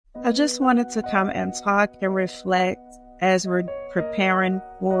I just wanted to come and talk and reflect as we're preparing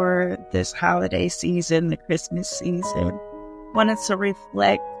for this holiday season, the Christmas season. Wanted to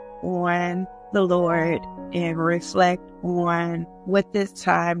reflect on the Lord and reflect on what this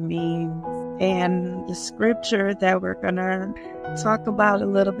time means. And the scripture that we're going to talk about a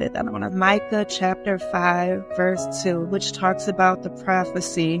little bit, I want to Micah chapter 5, verse 2, which talks about the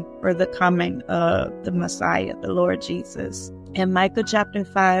prophecy for the coming of the Messiah, the Lord Jesus. In Micah chapter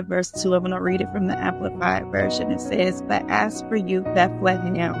 5, verse 2, I'm going to read it from the Amplified Version. It says, "But as for you,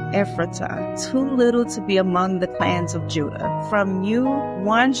 Bethlehem, Ephratah, too little to be among the clans of Judah. From you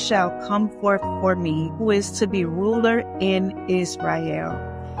one shall come forth for me, who is to be ruler in Israel.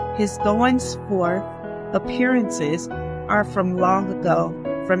 His goings forth appearances are from long ago,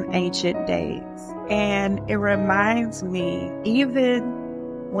 from ancient days." And it reminds me, even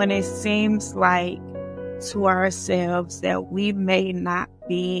when it seems like to ourselves that we may not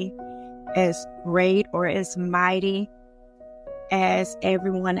be as great or as mighty as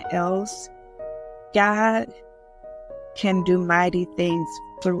everyone else, God can do mighty things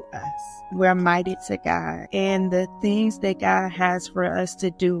through us. We're mighty to God. And the things that God has for us to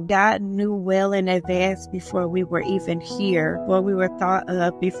do, God knew well in advance before we were even here, before we were thought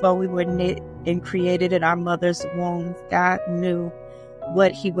of, before we were knit and created in our mother's womb. God knew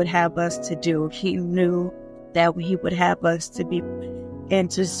what He would have us to do. He knew that He would have us to be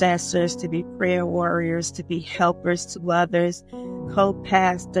intercessors, to be prayer warriors, to be helpers to others,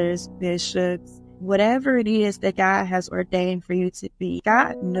 co-pastors, bishops, whatever it is that God has ordained for you to be.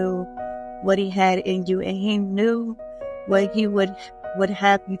 God knew what He had in you, and He knew what He would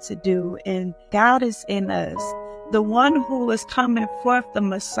have you to do. And God is in us. The one who was coming forth, the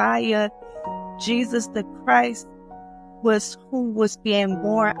Messiah, Jesus the Christ, who was being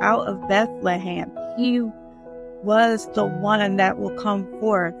born out of Bethlehem. He was the one that will come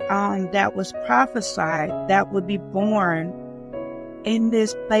forth, that was prophesied, that would be born in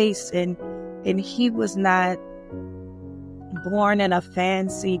this place. And He was not born in a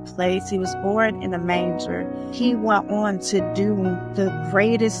fancy place. He was born in a manger. He went on to do the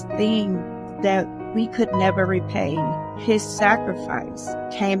greatest thing that we could never repay. His sacrifice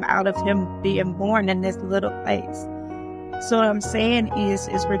came out of Him being born in this little place. So what I'm saying is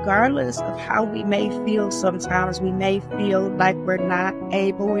regardless of how we may feel sometimes, we may feel like we're not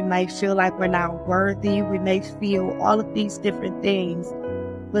able, we may feel like we're not worthy, we may feel all of these different things.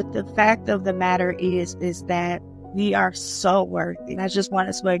 But the fact of the matter is that we are so worthy. And I just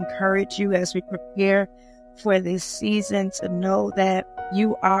wanted to encourage you as we prepare for this season to know that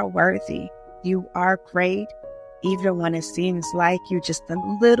you are worthy. You are great, even when it seems like you're just a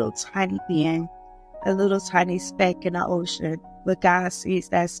little tiny being, a little tiny speck in the ocean. But God sees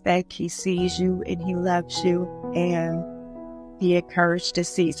that speck. He sees you and He loves you. And be encouraged this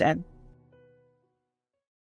season.